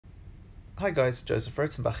Hi guys, Joseph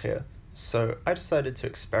Rotenbach here. So I decided to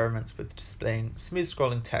experiment with displaying smooth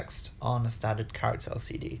scrolling text on a standard character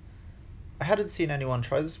LCD. I hadn't seen anyone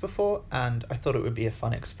try this before, and I thought it would be a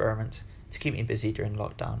fun experiment to keep me busy during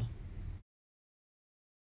lockdown.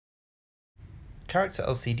 Character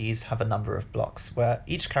LCDs have a number of blocks, where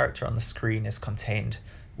each character on the screen is contained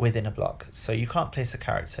within a block, so you can't place a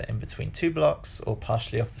character in between two blocks or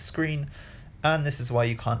partially off the screen, and this is why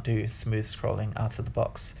you can't do smooth scrolling out of the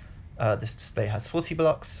box. This display has 40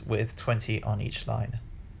 blocks with 20 on each line.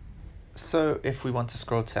 So if we want to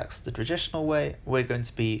scroll text the traditional way, we're going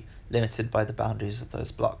to be limited by the boundaries of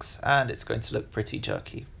those blocks, and it's going to look pretty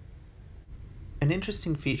jerky. An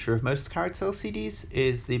interesting feature of most character LCDs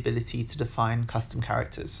is the ability to define custom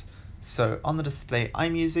characters. So on the display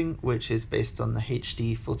I'm using, which is based on the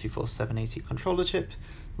HD44780 controller chip,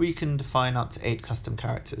 we can define up to 8 custom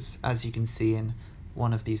characters, as you can see in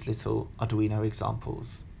one of these little Arduino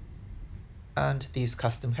examples. And these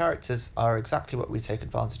custom characters are exactly what we take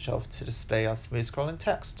advantage of to display our smooth scrolling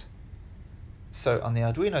text. So on the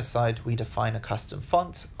Arduino side, we define a custom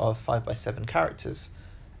font of 5x7 characters,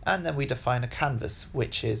 and then we define a canvas,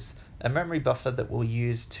 which is a memory buffer that we'll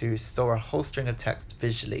use to store a whole string of text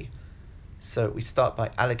visually. So we start by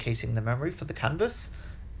allocating the memory for the canvas,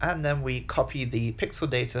 and then we copy the pixel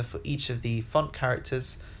data for each of the font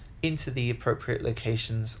characters into the appropriate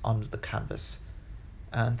locations on the canvas.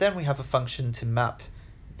 And then we have a function to map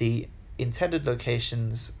the intended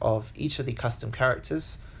locations of each of the custom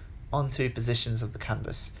characters onto positions of the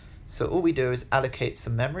canvas. So all we do is allocate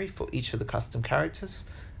some memory for each of the custom characters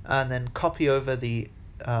and then copy over the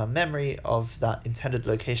memory of that intended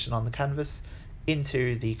location on the canvas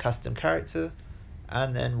into the custom character,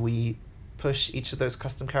 and then we push each of those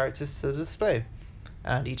custom characters to the display.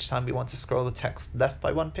 And each time we want to scroll the text left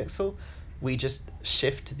by 1 pixel, we just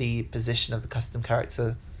shift the position of the custom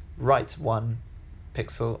character right 1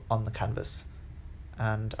 pixel on the canvas.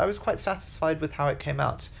 And I was quite satisfied with how it came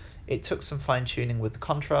out. It took some fine tuning with the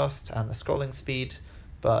contrast and the scrolling speed,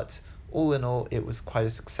 but all in all it was quite a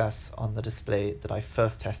success on the display that I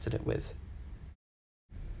first tested it with.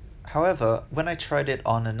 However, when I tried it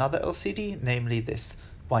on another LCD, namely this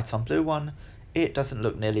white on blue one, it doesn't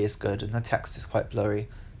look nearly as good and the text is quite blurry,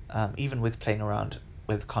 even with playing around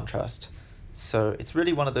with contrast. So it's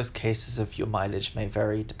really one of those cases of your mileage may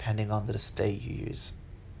vary depending on the display you use.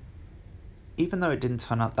 Even though it didn't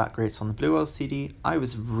turn out that great on the blue LCD, I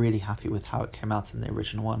was really happy with how it came out in the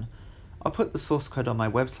original one. I'll put the source code on my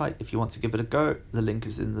website if you want to give it a go, the link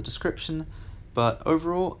is in the description, but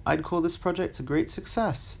overall I'd call this project a great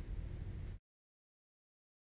success.